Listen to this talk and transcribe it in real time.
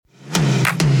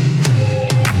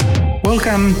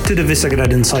Welcome to the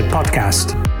Visegrad Insight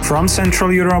podcast from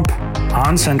Central Europe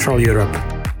on Central Europe.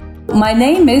 My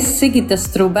name is Sigita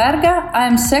Struberga.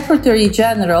 I'm Secretary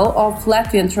General of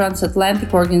Latvian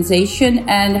Transatlantic Organization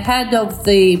and head of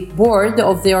the board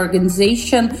of the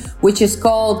organization, which is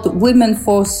called Women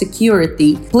for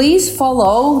Security. Please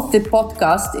follow the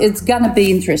podcast. It's gonna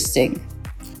be interesting.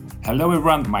 Hello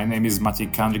everyone, my name is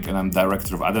Matej Kandrik and I'm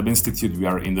director of Adam Institute. We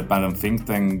are an independent think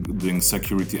tank doing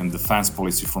security and defense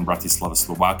policy from Bratislava,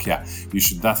 Slovakia. You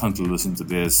should definitely listen to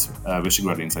this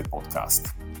Visegrad Insight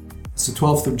podcast. It's the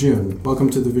 12th of June.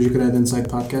 Welcome to the Visegrad Insight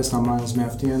podcast. I'm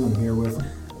Maftean. I'm here with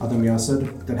Adam Jasser,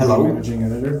 Deputy Managing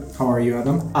Editor. How are you,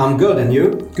 Adam? I'm good, and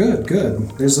you? Good.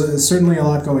 There's certainly a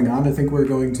lot going on. I think we're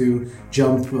going to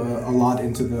jump a lot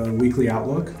into the weekly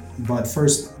outlook. But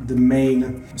first, the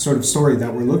main sort of story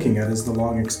that we're looking at is the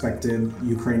long-expected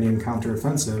Ukrainian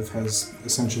counteroffensive has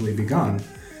essentially begun.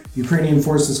 Ukrainian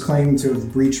forces claim to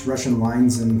have breached Russian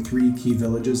lines in 3 key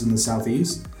villages in the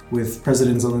southeast, with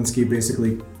President Zelensky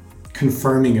basically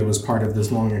confirming it was part of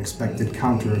this long-expected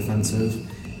counteroffensive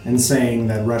and saying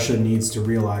that Russia needs to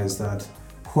realize that,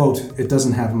 quote, it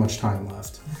doesn't have much time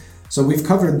left. So we've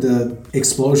covered the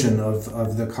explosion of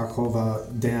the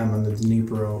Kakhovka dam on the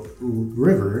Dnipro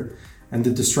River, and the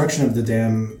destruction of the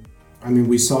dam,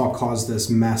 we saw caused this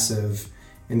massive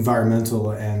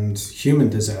environmental and human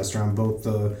disaster on both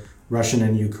the Russian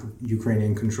and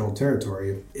Ukrainian controlled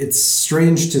territory. It's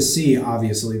strange to see,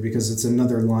 obviously, because it's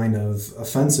another line of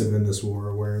offensive in this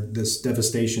war where this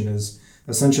devastation is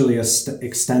essentially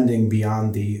extending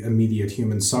beyond the immediate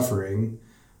human suffering,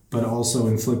 but also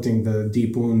inflicting the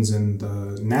deep wounds in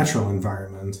the natural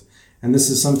environment. And this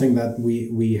is something that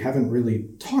we haven't really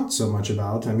talked so much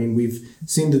about. We've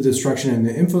seen the destruction in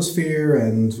the infosphere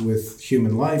and with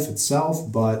human life itself,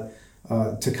 but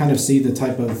to kind of see the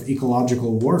type of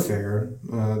ecological warfare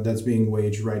that's being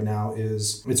waged right now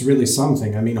it's really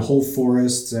something. Whole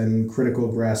forests and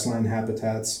critical grassland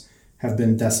habitats have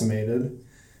been decimated,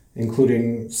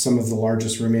 including some of the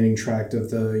largest remaining tract of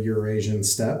the Eurasian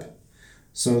steppe.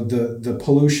 So the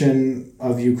pollution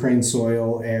of Ukraine's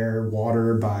soil, air,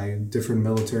 water by different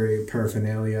military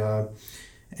paraphernalia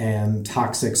and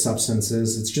toxic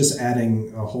substances, it's just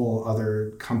adding a whole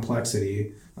other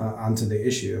complexity onto the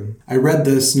issue. I read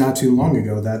this not too long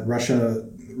ago that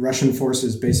Russian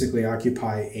forces basically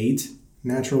occupy 8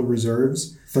 natural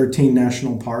reserves, 13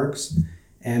 national parks,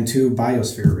 and 2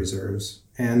 biosphere reserves.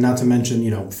 And not to mention,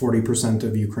 40%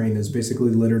 of Ukraine is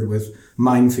basically littered with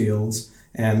minefields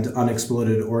and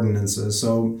unexploded ordinances.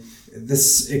 So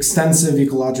this extensive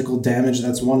ecological damage,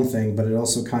 that's one thing, but it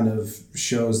also kind of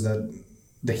shows that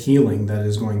the healing that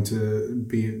is going to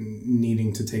be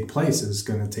needing to take place is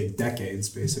going to take decades,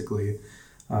 basically,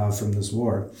 from this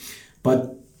war.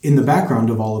 But in the background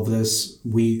of all of this,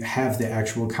 we have the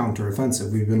actual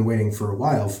counteroffensive. We've been waiting for a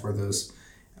while for this.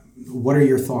 What are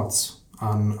your thoughts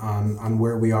on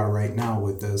where we are right now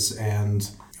with this? And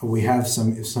we have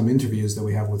some interviews that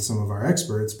we have with some of our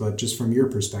experts, but just from your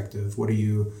perspective, what are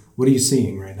you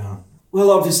seeing right now?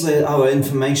 Well, obviously, our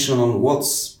information on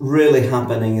what's really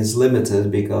happening is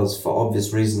limited because, for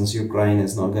obvious reasons, Ukraine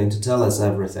is not going to tell us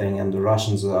everything, and the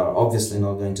Russians are obviously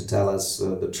not going to tell us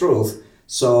the truth.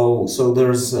 So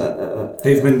there's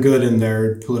they've been good in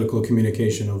their political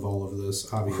communication of all of this.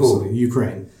 Obviously,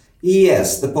 Ukraine.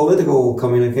 Yes, the political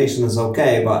communication is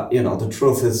okay, but the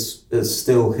truth is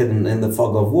still hidden in the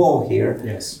fog of war here.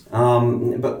 Yes.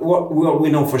 But what we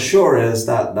know for sure is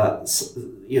that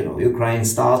Ukraine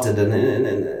started in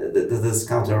this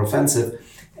counteroffensive,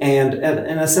 and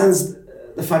in a sense,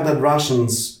 the fact that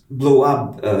Russians blew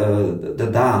up the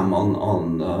dam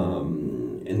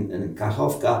in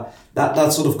Kakhovka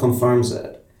that sort of confirms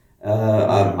it.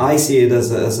 I see it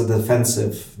as a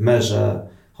defensive measure,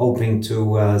 hoping to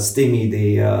stymie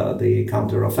the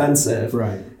counteroffensive.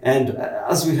 Right. And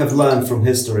as we have learned from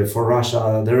history, for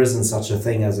Russia, there isn't such a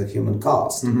thing as a human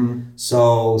cost. Mm-hmm.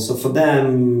 So for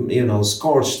them,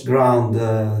 scorched ground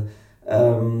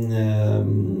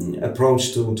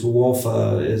approach to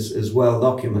warfare is well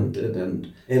documented,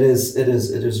 and it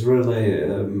is really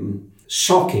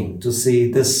shocking to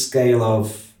see this scale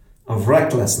of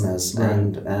recklessness,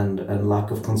 right, and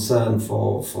lack of concern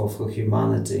for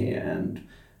humanity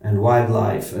and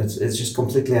wildlife. It's just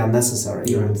completely unnecessary,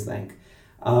 you would think.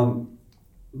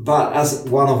 But as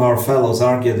one of our fellows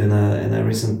argued in a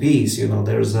recent piece,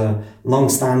 there's a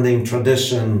long-standing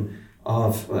tradition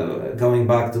of going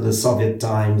back to the Soviet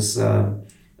times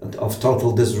of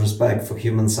total disrespect for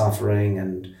human suffering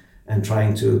and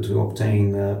trying to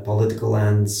obtain political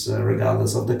ends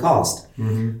regardless of the cost.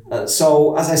 Mm-hmm.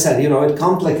 So, as I said, it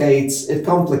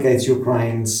complicates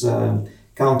Ukraine's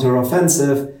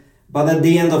counteroffensive. But at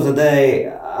the end of the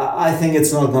day, I think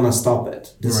it's not going to stop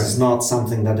it. This Right. is not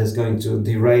something that is going to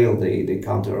derail the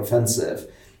counteroffensive.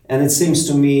 And it seems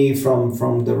to me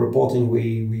from the reporting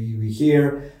we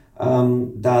hear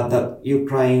that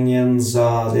Ukrainians,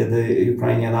 the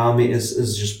Ukrainian army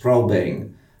is just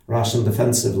probing Russian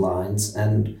defensive lines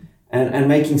and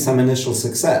making some initial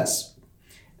success.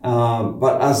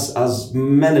 But as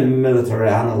many military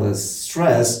analysts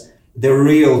stress, the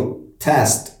real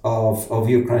test of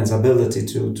Ukraine's ability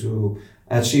to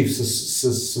achieve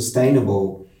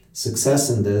sustainable success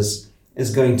in this is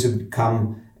going to come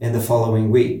in the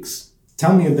following weeks.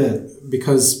 Tell me a bit,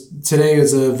 because today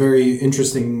is a very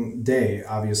interesting day,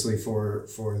 obviously, for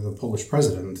the Polish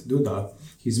president, Duda.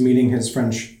 He's meeting his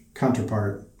French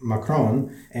counterpart, Macron,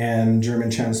 and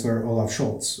German Chancellor Olaf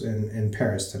Scholz in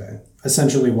Paris today.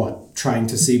 Essentially what? Trying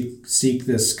to seek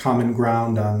this common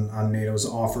ground on NATO's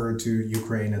offer to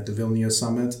Ukraine at the Vilnius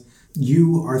summit.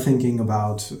 You are thinking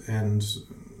about and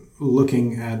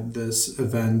looking at this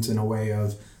event in a way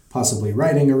of possibly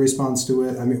writing a response to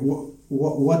it. I mean,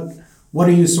 what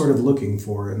are you sort of looking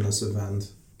for in this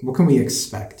event? What can we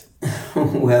expect?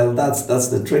 Well, that's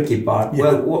the tricky part. Yeah.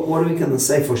 Well, what we can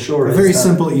say for sure is a very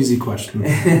simple, easy question.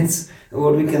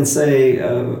 What we can say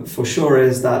for sure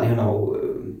is that,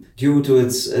 due to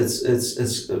its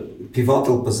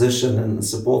pivotal position in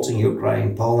supporting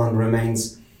Ukraine, Poland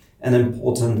remains an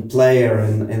important player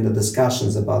in the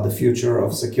discussions about the future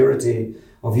of security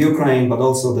of Ukraine, but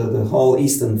also the whole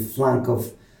eastern flank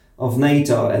of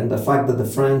NATO. And the fact that the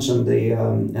French and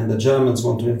the Germans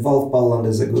want to involve Poland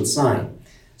is a good sign.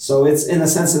 So it's, in a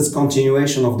sense, it's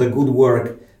continuation of the good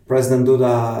work President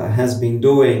Duda has been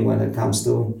doing when it comes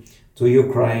to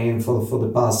Ukraine for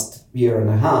the past year and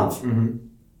a half. Mm-hmm.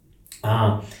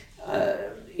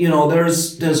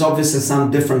 There's obviously some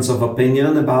difference of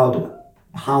opinion about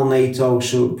how NATO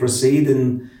should proceed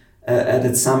at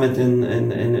its summit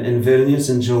in Vilnius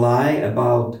in July,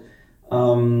 about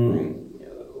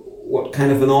what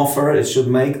kind of an offer it should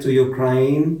make to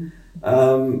Ukraine.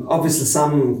 Obviously,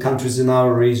 some countries in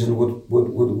our region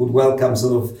would welcome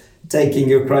sort of taking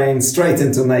Ukraine straight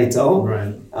into NATO.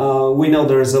 Right. We know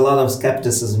there is a lot of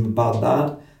skepticism about that.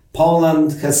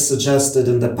 Poland has suggested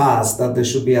in the past that there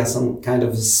should be some kind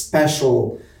of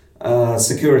special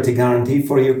security guarantee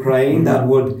for Ukraine that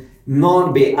would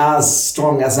not be as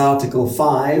strong as Article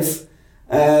 5,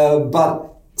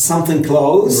 but something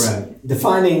close. Right.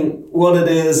 Defining what it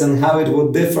is and how it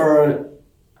would differ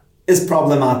is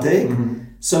problematic. Mm-hmm.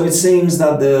 So it seems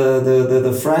that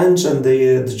the French and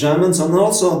the Germans and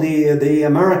also the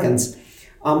Americans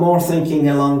are more thinking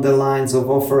along the lines of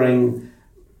offering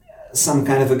some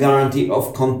kind of a guarantee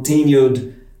of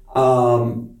continued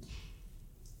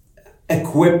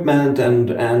equipment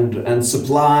and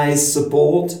supplies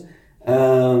support.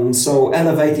 So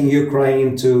elevating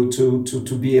Ukraine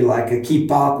to be like a key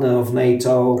partner of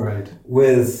NATO, right.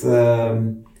 with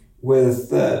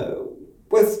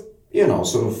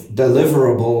sort of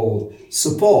deliverable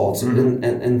support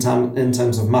in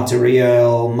terms of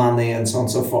material, money, and so on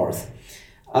and so forth.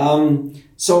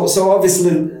 So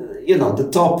obviously, the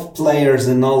top players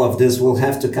in all of this will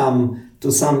have to come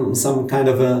to some kind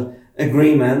of a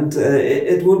agreement.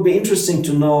 It would be interesting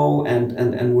to know,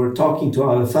 and we're talking to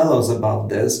our fellows about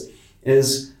this,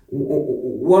 is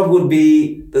what would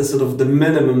be the sort of the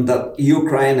minimum that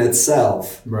Ukraine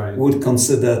itself right. would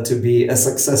consider to be a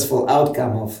successful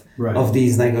outcome of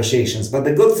these negotiations. But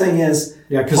the good thing is,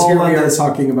 because here we are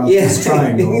talking about this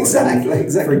triangle, exactly,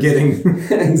 forgetting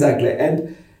exactly,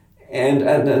 and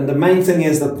the main thing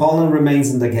is that Poland remains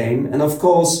in the game, and of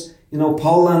course,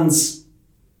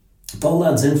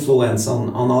 Poland's influence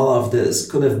on all of this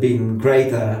could have been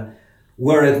greater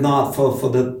were it not for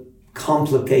the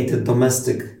complicated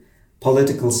domestic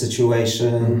political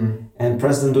situation, and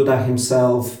President Duda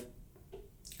himself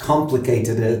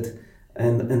complicated it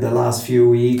in the last few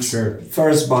weeks. Sure.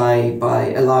 First by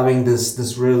allowing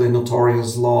this really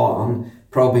notorious law on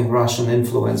probing Russian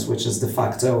influence, which is de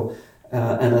facto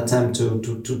an attempt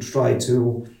to try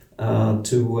to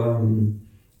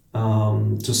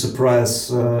suppress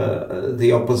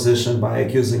the opposition by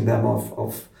accusing them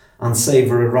of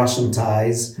unsavory Russian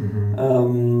ties.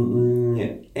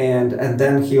 And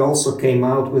then he also came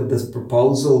out with this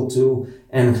proposal to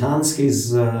enhance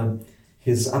his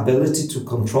ability to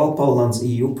control Poland's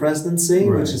EU presidency,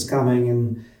 right. which is coming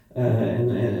in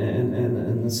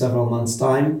several months'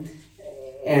 time.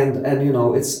 And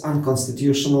it's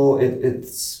unconstitutional.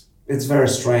 It's very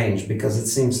strange because it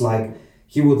seems like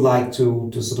he would like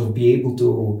to sort of be able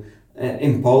to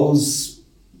impose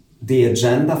the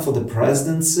agenda for the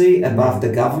presidency above the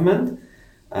government.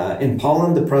 In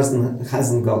Poland, the president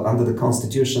hasn't got, under the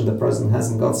constitution, the president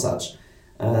hasn't got such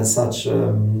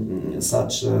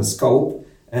scope.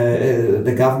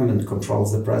 The government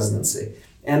controls the presidency.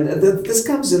 And this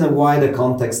comes in a wider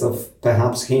context of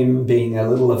perhaps him being a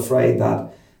little afraid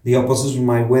that the opposition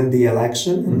might win the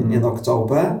election in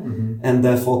October, and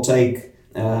therefore take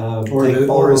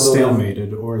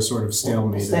stalemated, or a sort of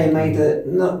stalemated. Stalemated.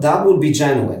 No, that would be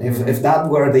genuine. If that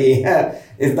were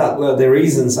the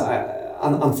reasons.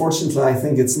 Unfortunately, I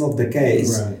think it's not the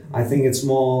case. Right. I think it's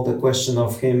more the question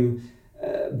of him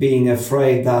being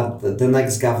afraid that the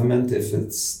next government, if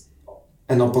it's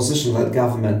an opposition-led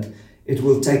government, it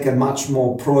will take a much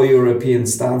more pro-European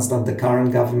stance than the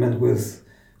current government with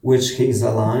which he's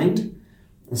aligned.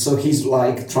 So he's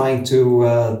like trying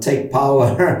to take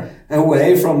power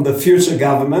away from the future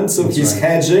government. So he's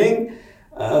hedging.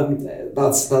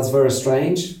 That's very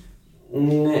strange.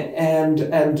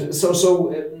 And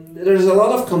so there's a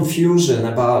lot of confusion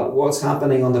about what's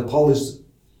happening on the Polish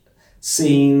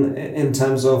scene in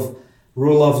terms of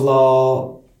rule of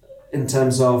law, in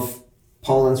terms of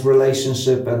Poland's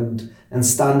relationship and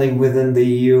standing within the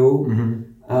EU.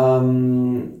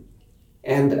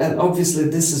 And obviously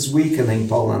this is weakening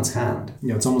Poland's hand.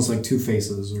 Yeah, it's almost like two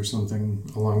faces or something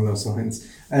along those lines.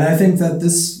 And I think that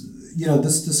this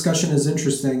discussion is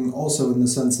interesting also in the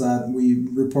sense that we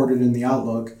reported in the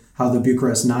Outlook how the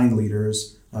Bucharest 9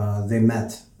 leaders, they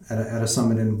met at a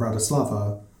summit in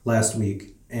Bratislava last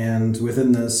week. And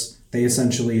within this, they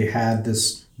essentially had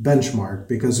this benchmark,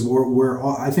 because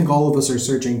I think all of us are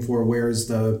searching for where is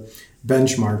the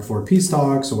benchmark for peace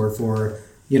talks, or for,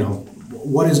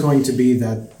 what is going to be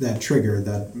that trigger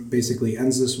that basically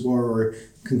ends this war or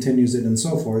continues it and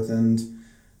so forth. And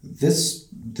this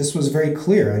was very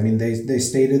clear. I mean, they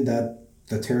stated that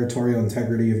the territorial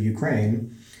integrity of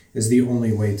Ukraine is the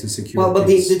only way to secure peace. Well, but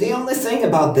the only thing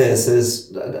about this is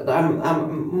that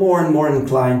I'm more and more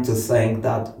inclined to think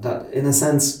that in a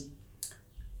sense,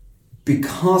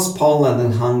 because Poland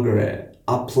and Hungary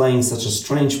are playing such a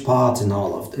strange part in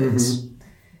all of this,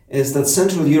 is that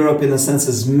Central Europe, in a sense,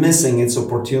 is missing its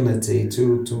opportunity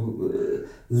to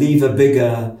leave a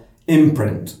bigger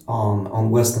imprint on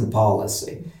Western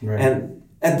policy. Right. And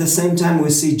at the same time, we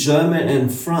see Germany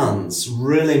and France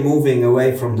really moving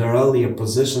away from their earlier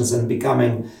positions and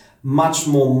becoming much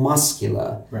more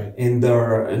muscular in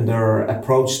their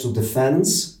approach to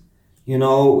defense.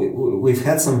 We've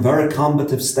had some very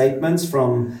combative statements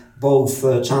from both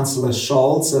Chancellor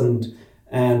Scholz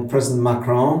and President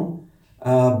Macron.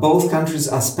 Both countries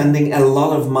are spending a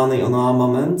lot of money on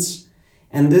armaments,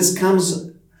 and this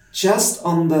comes just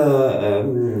on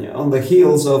the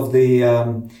heels of the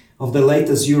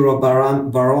latest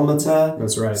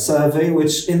Eurobarometer survey,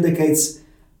 which indicates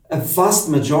a vast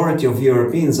majority of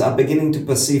Europeans are beginning to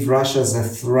perceive Russia as a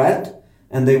threat,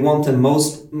 and they want a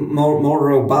more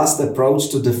robust approach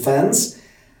to defense.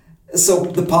 So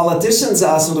the politicians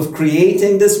are sort of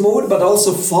creating this mood, but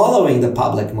also following the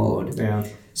public mood. Yeah.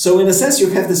 So in a sense, you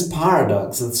have this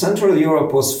paradox that Central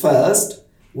Europe was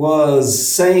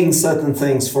saying certain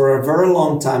things for a very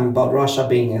long time about Russia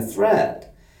being a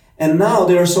threat. And now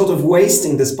they're sort of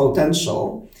wasting this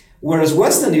potential, whereas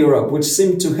Western Europe, which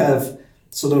seemed to have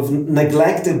sort of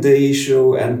neglected the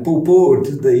issue and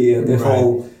poo-pooed the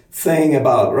whole thing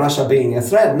about Russia being a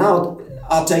threat, now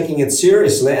are taking it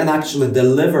seriously and actually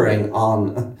delivering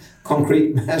on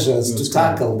concrete measures to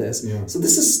tackle this. Yeah. So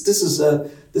this is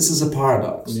a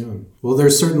paradox. Yeah. Well,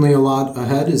 there's certainly a lot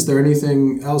ahead. Is there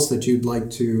anything else that you'd like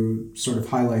to sort of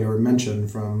highlight or mention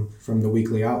from the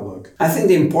weekly outlook? I think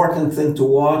the important thing to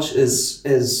watch is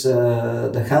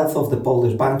the health of the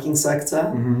Polish banking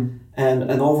sector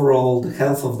and overall the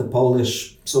health of the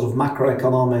Polish sort of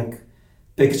macroeconomic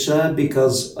picture,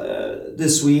 because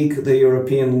this week the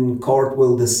European Court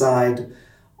will decide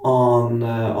on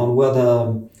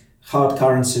whether hard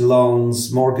currency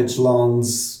loans, mortgage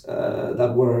loans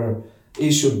that were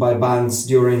issued by banks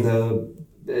during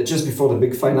just before the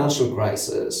big financial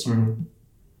crisis,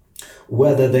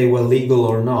 whether they were legal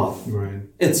or not. Right.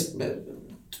 It's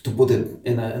to put it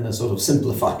in a sort of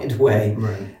simplified way.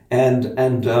 Right. And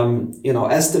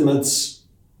estimates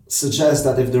suggest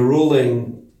that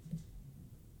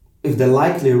if the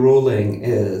likely ruling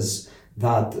is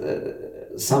that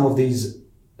some of these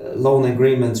loan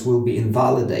agreements will be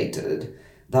invalidated,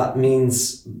 that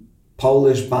means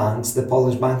Polish banks, the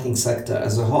Polish banking sector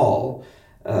as a whole,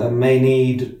 may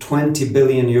need 20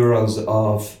 billion euros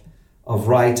of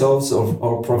write-offs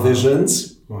or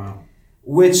provisions. Wow.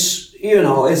 Which,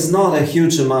 is not a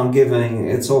huge amount given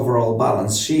its overall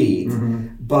balance sheet,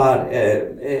 but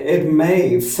it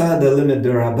may further limit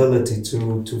their ability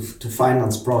to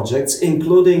finance projects,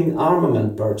 including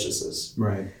armament purchases.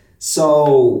 Right.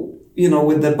 So,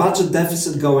 with the budget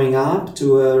deficit going up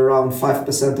to around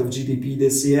 5% of GDP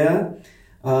this year,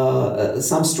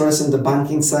 some stress in the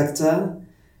banking sector,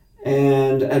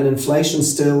 and inflation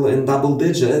still in double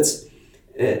digits,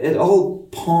 it all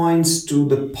points to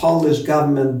the Polish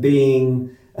government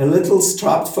being a little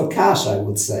strapped for cash, I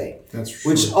would say. That's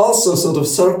true. Which also sort of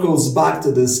circles back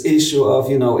to this issue of,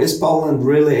 is Poland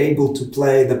really able to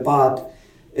play the part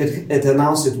it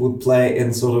announced it would play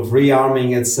in sort of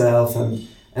rearming itself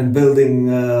and building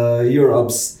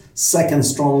Europe's second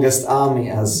strongest army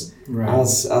as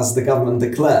the government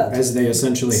declared. As they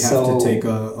essentially have to take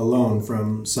a loan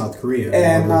from South Korea.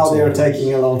 And now they're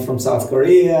taking a loan from South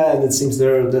Korea, and it seems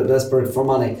they're desperate for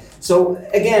money. So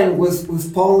again,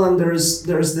 with Poland,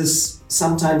 there's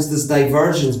sometimes this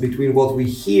divergence between what we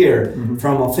hear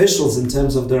from officials in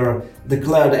terms of their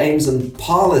declared aims and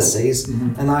policies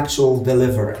and actual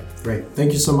delivery. Great.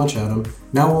 Thank you so much, Adam.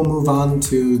 Now we'll move on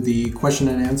to the question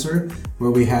and answer,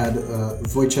 where we had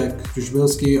Wojciech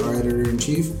Przybylski, our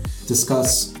editor-in-chief,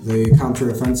 discuss the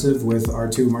counteroffensive with our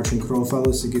two Marcin Krol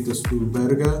Fellow, Sigita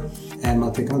Struberga, and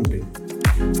Matej Kandrik.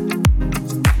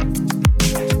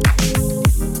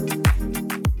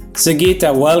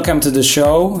 Sigita, welcome to the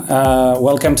show.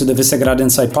 Welcome to the Visegrad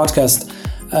Insight podcast.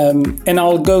 And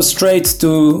I'll go straight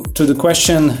to the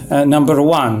question number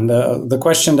one, the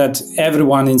question that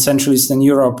everyone in Central Eastern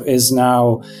Europe is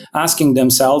now asking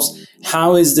themselves: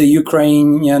 how is the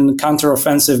Ukrainian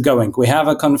counteroffensive going? We have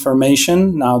a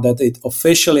confirmation now that it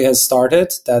officially has started,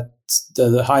 that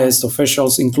the highest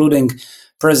officials, including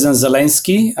President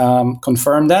Zelensky,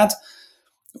 confirmed that.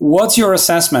 What's your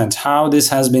assessment? How this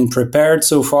has been prepared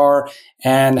so far,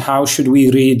 and how should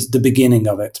we read the beginning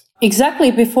of it?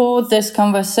 Exactly before this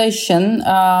conversation,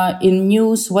 in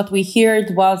news, what we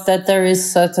heard was that there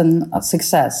is certain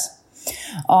success.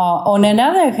 On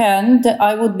another hand,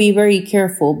 I would be very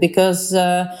careful because,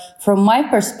 from my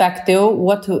perspective,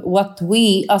 what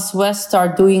we as West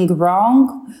are doing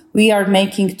wrong, we are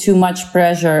making too much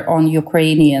pressure on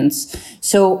Ukrainians.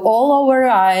 So all our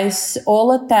eyes,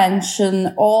 all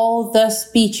attention, all the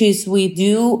speeches we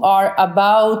do are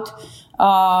about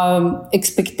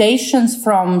expectations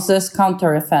from this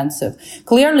counteroffensive.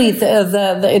 Clearly,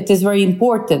 it is very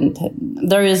important.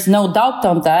 There is no doubt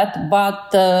on that.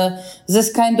 But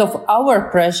this kind of our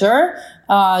pressure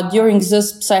during this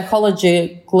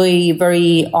psychologically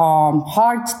very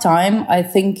hard time, I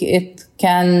think it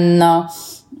can't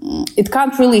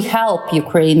really help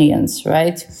Ukrainians,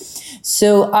 right?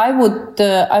 So I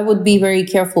would be very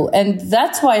careful, and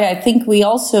that's why I think we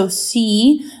also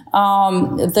see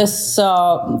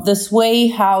this way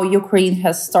how Ukraine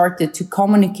has started to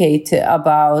communicate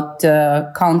about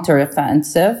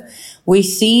counteroffensive. We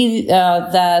see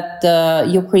that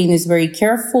Ukraine is very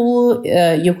careful.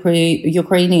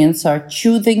 Ukrainians are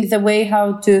choosing the way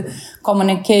how to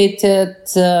communicate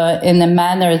it in a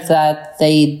manner that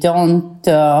they don't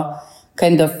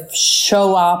kind of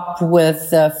show up with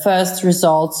the first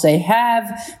results they have.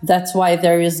 That's why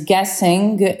there is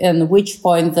guessing in which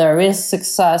point there is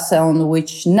success and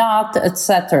which not,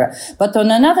 etc. But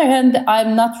on another hand,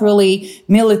 I'm not really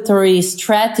military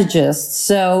strategist,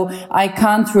 so I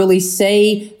can't really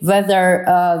say whether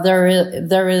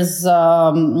there is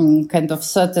kind of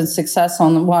certain success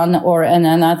on one or in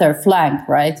another flank,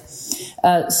 right?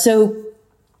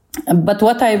 But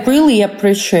what I really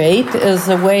appreciate is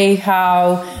the way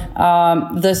how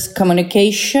this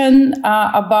communication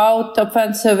about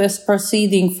offensive is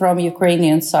proceeding from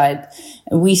Ukrainian side.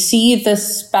 We see this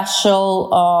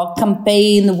special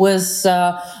campaign with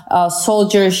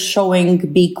soldiers showing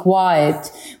 "Be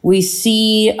quiet." We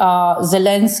see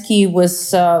Zelensky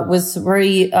was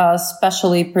very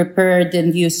specially prepared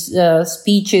in these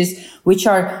speeches, which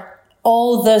are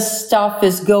all this stuff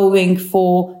is going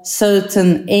for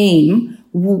certain aim.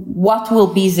 What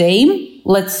will be the aim?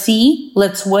 Let's see,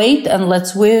 let's wait, and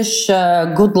let's wish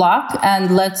good luck,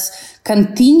 and let's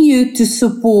continue to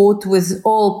support with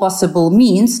all possible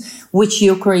means which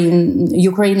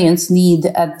Ukrainians need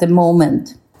at the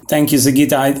moment. Thank you,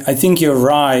 Sigita. I think you're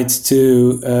right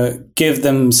to give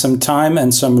them some time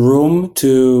and some room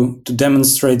to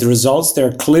demonstrate the results.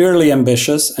 They're clearly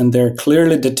ambitious and they're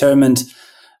clearly determined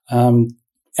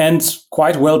and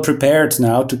quite well prepared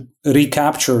now to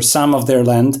recapture some of their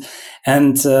land.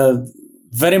 And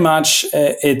very much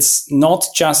it's not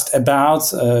just about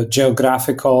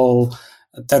geographical,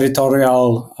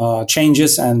 territorial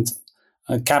changes and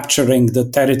capturing the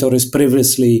territories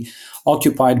previously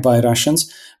occupied by Russians,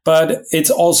 but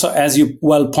it's also, as you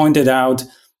well pointed out,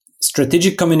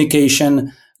 strategic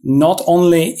communication, not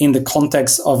only in the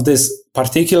context of this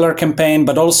particular campaign,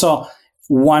 but also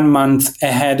 1 month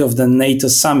ahead of the NATO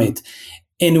summit,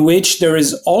 in which there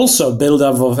is also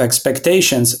buildup of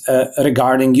expectations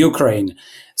regarding Ukraine.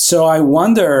 So I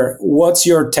wonder, what's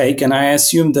your take? And I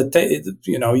assume that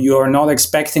you are not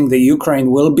expecting that Ukraine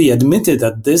will be admitted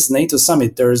at this NATO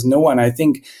summit. There is no one, I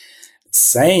think,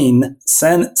 saying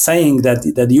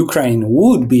that Ukraine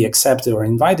would be accepted or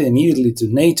invited immediately to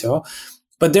NATO,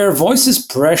 but there are voices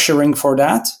pressuring for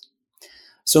that.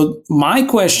 So my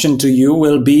question to you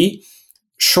will be,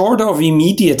 short of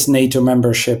immediate NATO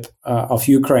membership of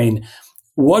Ukraine,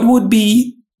 what would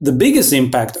be the biggest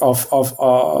impact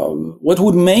what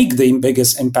would make the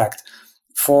biggest impact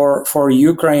for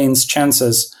Ukraine's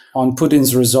chances on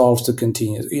Putin's resolve to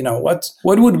continue?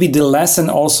 What would be the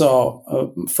lesson also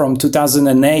from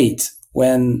 2008,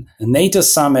 when the NATO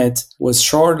summit was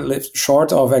short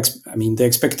of, the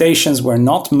expectations were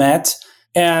not met,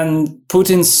 and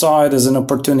Putin saw it as an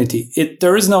opportunity.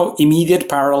 There is no immediate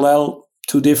parallel,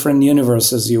 two different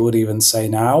universes, you would even say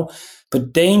now.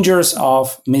 But dangers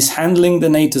of mishandling the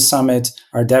NATO summit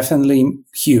are definitely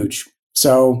huge.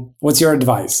 So what's your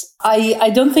advice? I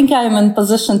don't think I'm in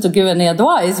position to give any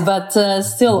advice, but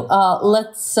still,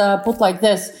 let's put like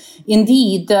this.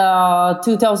 Indeed,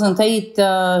 2008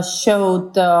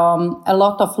 showed a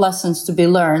lot of lessons to be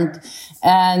learned.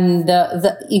 And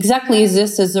exactly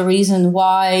this is the reason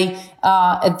why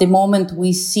at the moment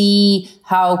we see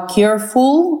how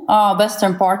careful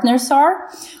Western partners are.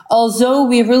 Although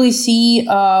we really see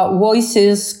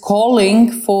voices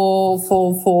calling for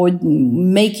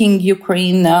making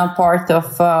Ukraine part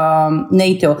of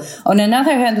NATO. On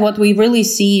another hand, what we really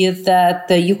see is that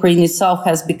Ukraine itself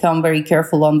has become very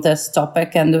careful on this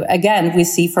topic. And again, we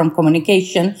see from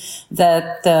communication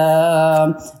that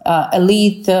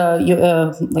elite,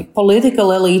 like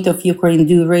political elite of Ukraine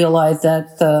do realize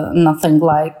that nothing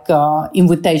like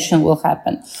invitation will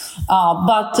happen.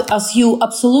 But as you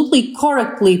absolutely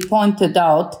correctly pointed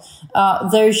out,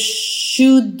 there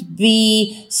should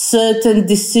be certain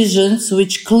decisions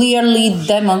which clearly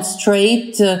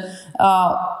demonstrate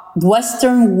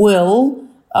Western will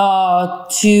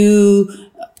to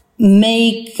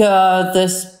make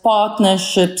this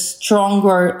partnership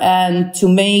stronger and to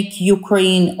make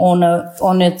Ukraine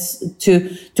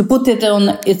to put it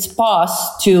on its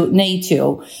path to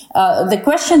NATO. The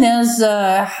question is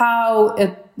how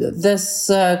this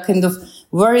kind of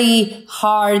very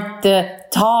hard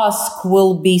task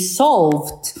will be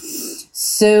solved.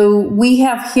 So we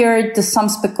have heard some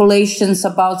speculations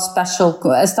about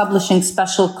establishing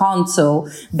special council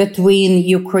between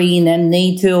Ukraine and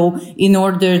NATO in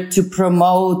order to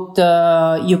promote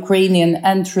Ukrainian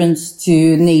entrance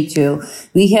to NATO.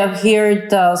 We have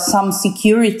heard some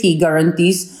security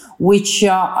guarantees, which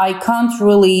I can't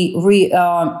really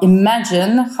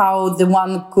imagine how the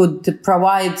one could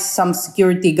provide some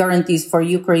security guarantees for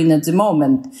Ukraine at the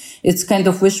moment. It's kind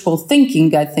of wishful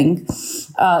thinking, I think.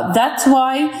 That's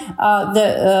why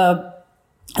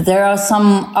there are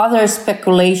some other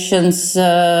speculations,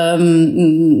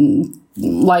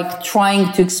 like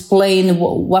trying to explain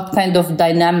what kind of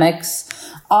dynamics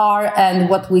are and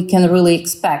what we can really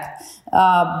expect.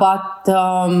 But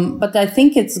I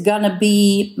think it's gonna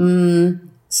be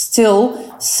still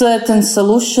certain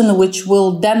solution which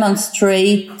will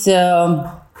demonstrate,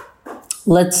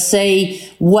 let's say,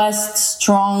 West's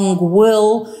strong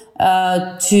will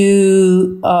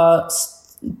to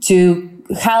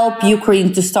help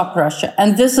Ukraine to stop Russia.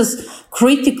 And this is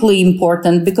critically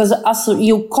important because, as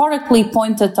you correctly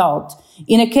pointed out,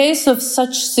 in a case of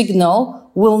such signal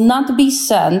will not be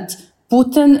sent,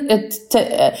 Putin,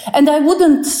 and I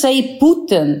wouldn't say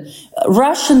Putin,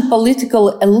 Russian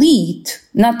political elite,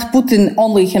 not Putin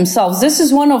only himself. This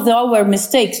is one of our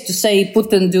mistakes to say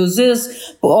Putin do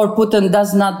this or Putin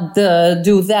does not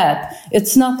do that.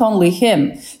 It's not only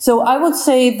him. So I would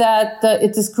say that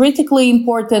it is critically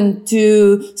important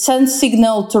to send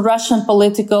signal to Russian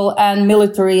political and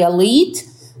military elite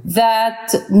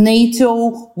that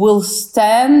NATO will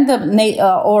stand,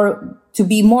 or to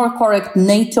be more correct,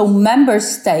 NATO member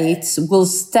states will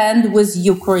stand with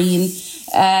Ukraine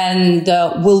and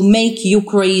will make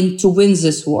Ukraine to win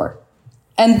this war.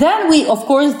 And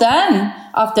then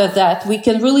after that, we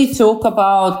can really talk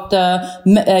about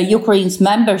Ukraine's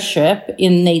membership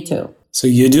in NATO. So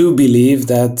you do believe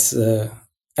that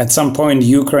at some point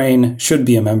Ukraine should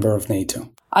be a member of NATO?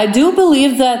 I do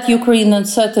believe that Ukraine at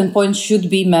certain point should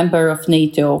be member of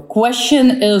NATO.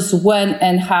 Question is when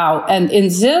and how. And in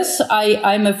this,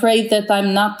 I'm afraid that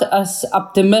I'm not as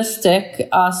optimistic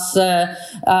as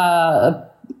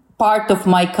part of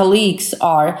my colleagues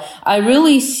are, I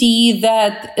really see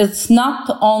that it's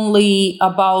not only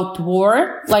about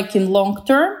war, like in long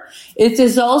term, it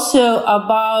is also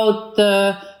about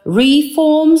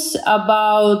reforms,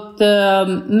 about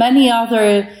many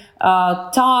other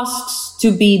tasks to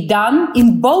be done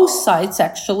in both sides,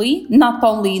 actually, not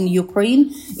only in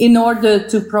Ukraine, in order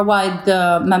to provide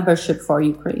membership for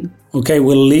Ukraine. Okay,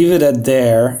 we'll leave it at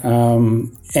there.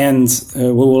 And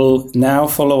we will now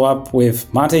follow up with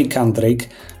Matej Kandrik,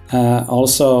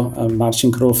 also a Marcin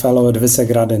Krol Fellow at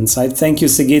Visegrad Insight. Thank you,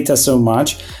 Sigita, so much.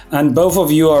 And both of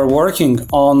you are working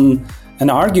on an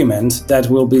argument that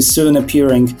will be soon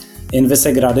appearing in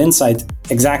Visegrad Insight,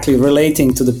 exactly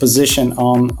relating to the position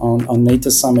on NATO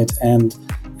summit and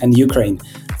Ukraine.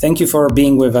 Thank you for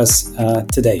being with us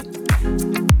today.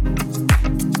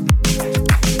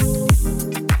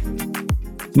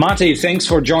 Matej, thanks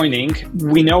for joining.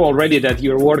 We know already that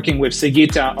you're working with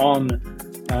Sigita on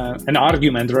an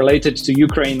argument related to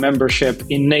Ukraine membership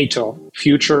in NATO,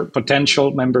 future potential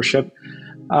membership.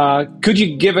 Could you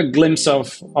give a glimpse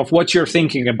of what you're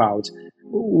thinking about?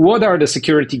 What are the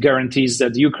security guarantees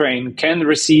that Ukraine can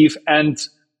receive, and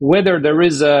whether there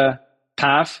is a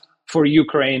path for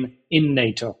Ukraine in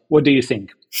NATO? What do you think?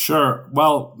 Sure.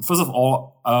 Well, first of all,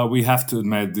 we have to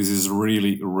admit this is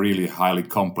really, really highly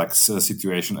complex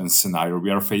situation and scenario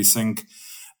we are facing.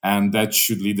 And that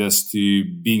should lead us to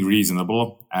being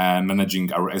reasonable and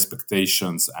managing our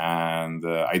expectations and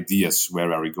ideas.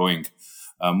 Where are we going?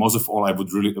 Most of all, I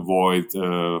would really avoid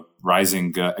rising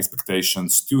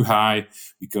expectations too high,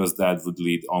 because that would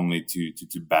lead only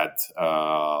to bad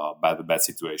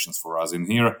situations for us in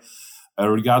here.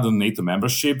 Regarding NATO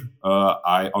membership,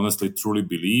 I honestly truly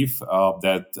believe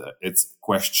that it's a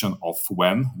question of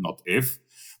when, not if.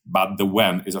 But the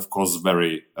when is, of course,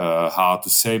 very hard to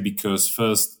say, because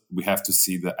first we have to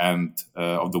see the end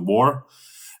of the war.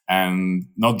 And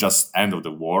not just end of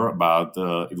the war, but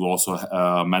it will also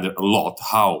matter a lot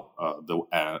how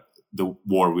the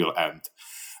war will end.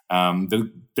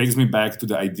 That takes me back to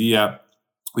the idea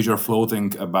which are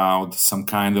floating about some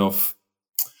kind of...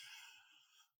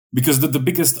 Because the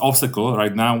biggest obstacle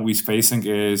right now we're facing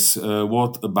is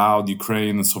what about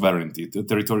Ukraine sovereignty, the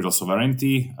territorial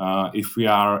sovereignty. If we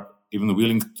are even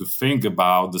willing to think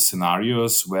about the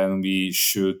scenarios when we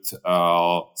should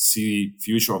see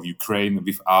future of Ukraine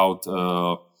without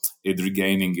it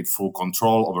regaining its full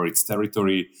control over its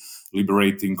territory,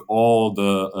 liberating all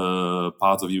the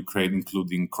parts of Ukraine,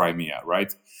 including Crimea,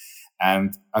 right?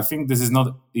 And I think this is not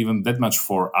even that much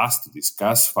for us to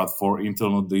discuss, but for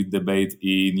internal debate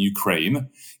in Ukraine,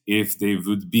 if they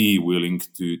would be willing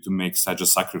to make such a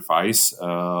sacrifice,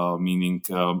 meaning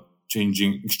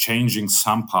exchanging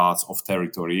some parts of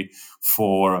territory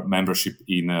for membership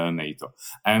in NATO.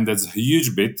 And that's a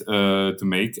huge bit to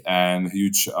make, and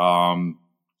huge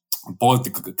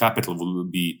political capital will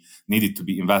be needed to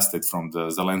be invested from the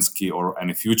Zelensky or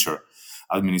any future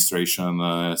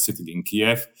administration sitting in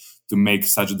Kiev to make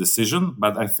such a decision.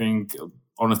 But I think,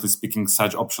 honestly speaking,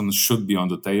 such options should be on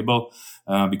the table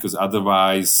because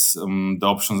otherwise the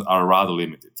options are rather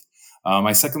limited.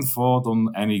 My second thought on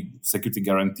any security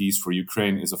guarantees for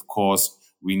Ukraine is, of course,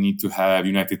 we need to have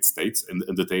United States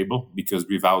in the table, because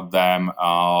without them,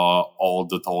 all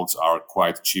the talks are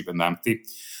quite cheap and empty,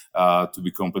 to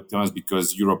be completely honest,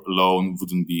 because Europe alone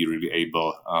wouldn't be really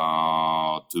able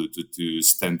to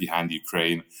stand behind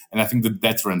Ukraine. And I think the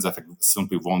deterrence effect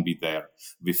simply won't be there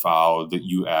without the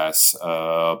US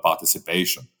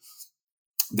participation.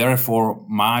 Therefore,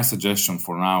 my suggestion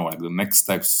for now, like the next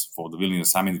steps for the Vilnius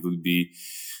summit, would be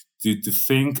to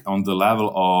think on the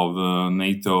level of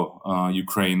NATO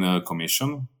Ukraine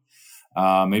Commission,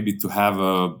 maybe to have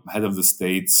a head of the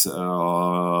states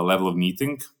level of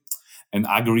meeting and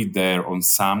agree there on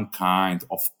some kind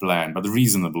of plan, but a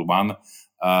reasonable one,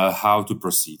 how to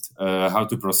proceed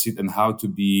and how to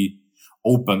be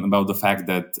open about the fact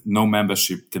that no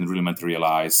membership can really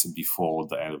materialize before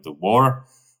the end of the war.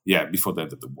 Before the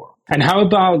end of the war. And how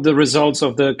about the results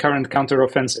of the current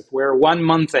counteroffensive? We're 1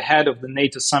 month ahead of the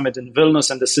NATO summit in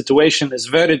Vilnius, and the situation is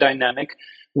very dynamic.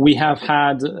 We have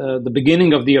had the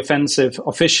beginning of the offensive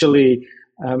officially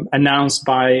announced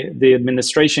by the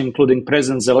administration, including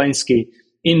President Zelensky,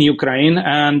 in Ukraine.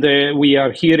 And we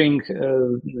are hearing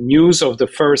news of the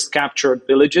first captured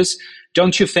villages.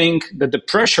 Don't you think that the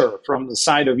pressure from the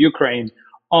side of Ukraine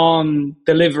on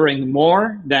delivering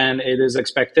more than it is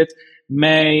expected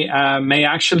may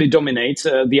actually dominate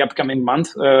the upcoming month?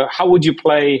 How would you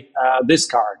play this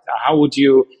card?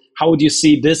 How How would you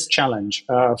see this challenge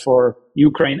for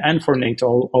Ukraine and for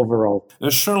NATO overall?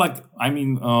 Sure.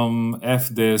 If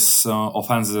this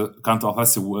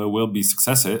counter-offensive will be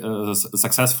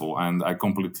successful, and I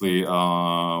completely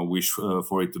wish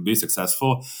for it to be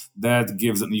successful, that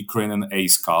gives Ukraine an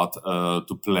ace card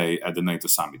to play at the NATO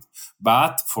summit.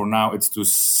 But for now, it's too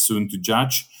soon to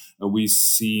judge. We've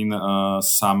seen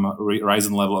some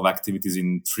rising level of activities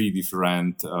in 3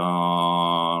 different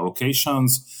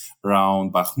locations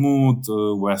around Bakhmut,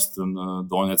 Western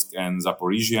Donetsk, and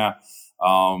Zaporizhia.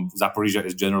 Zaporizhia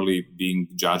is generally being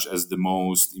judged as the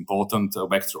most important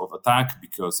vector of attack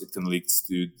because it can lead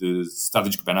to the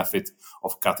strategic benefit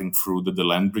of cutting through the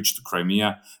land bridge to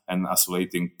Crimea and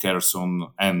isolating Kherson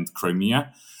and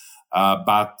Crimea.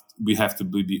 But we have to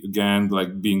be, again,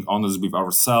 being honest with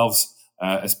ourselves.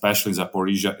 Especially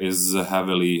Zaporizhia is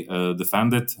heavily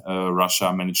defended.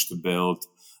 Russia managed to build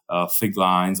thick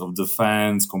lines of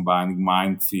defense, combining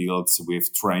minefields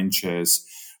with trenches,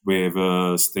 with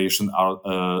stationed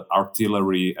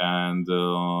artillery and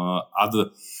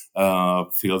other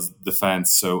field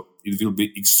defense. So it will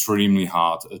be extremely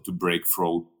hard to break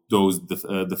through those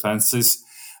defenses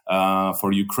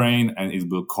for Ukraine, and it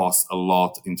will cost a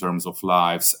lot in terms of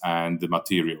lives and the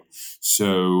material.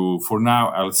 So for now,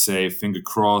 I would say, finger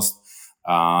crossed.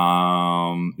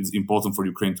 It's important for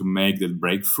Ukraine to make that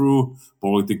breakthrough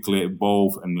politically,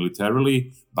 both and militarily,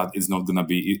 but it's not going to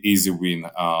be an easy win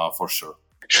for sure.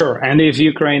 Sure. And if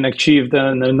Ukraine achieved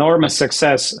an enormous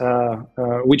success,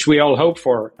 which we all hope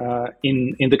for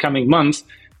in the coming months,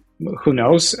 who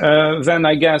knows, then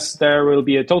I guess there will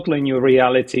be a totally new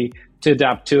reality to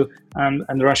adapt to,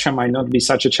 and Russia might not be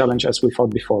such a challenge as we thought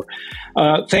before.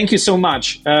 Thank you so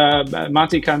much,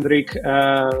 Matej Kandrik.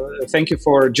 Thank you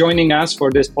for joining us for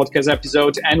this podcast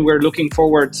episode, and we're looking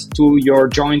forward to your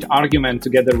joint argument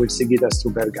together with Sigita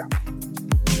Struberga.